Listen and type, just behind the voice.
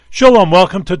Shalom,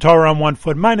 welcome to Torah on One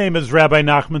Foot. My name is Rabbi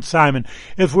Nachman Simon.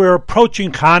 As we're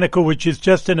approaching Hanukkah, which is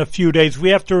just in a few days,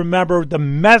 we have to remember the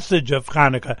message of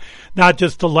Hanukkah, not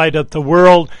just to light up the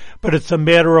world, but it's a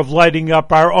matter of lighting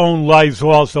up our own lives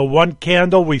also. One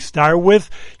candle we start with,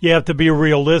 you have to be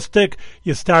realistic.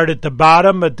 You start at the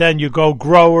bottom, but then you go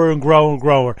grower and grower and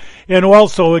grower. And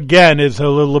also, again, as a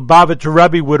Lubavitcher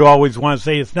Rebbe would always want to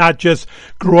say, it's not just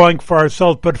growing for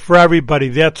ourselves, but for everybody.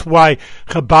 That's why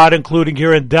Chabad, including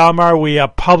here in Delmar, we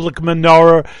have public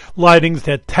menorah lightings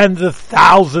that tens of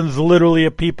thousands, literally,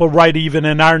 of people right even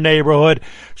in our neighborhood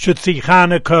should see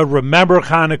Hanukkah, remember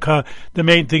Hanukkah. The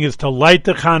main thing is to light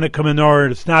the Hanukkah menorah.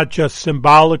 It's not just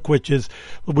symbolic, which is,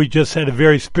 we just had a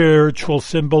very spiritual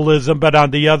symbolism, but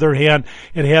on the other hand,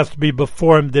 it has to be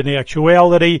performed in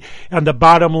actuality. And the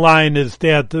bottom line is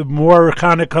that the more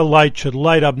Hanukkah light should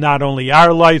light up not only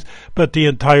our lives, but the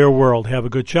entire world. Have a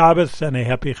good Shabbos and a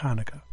happy Hanukkah.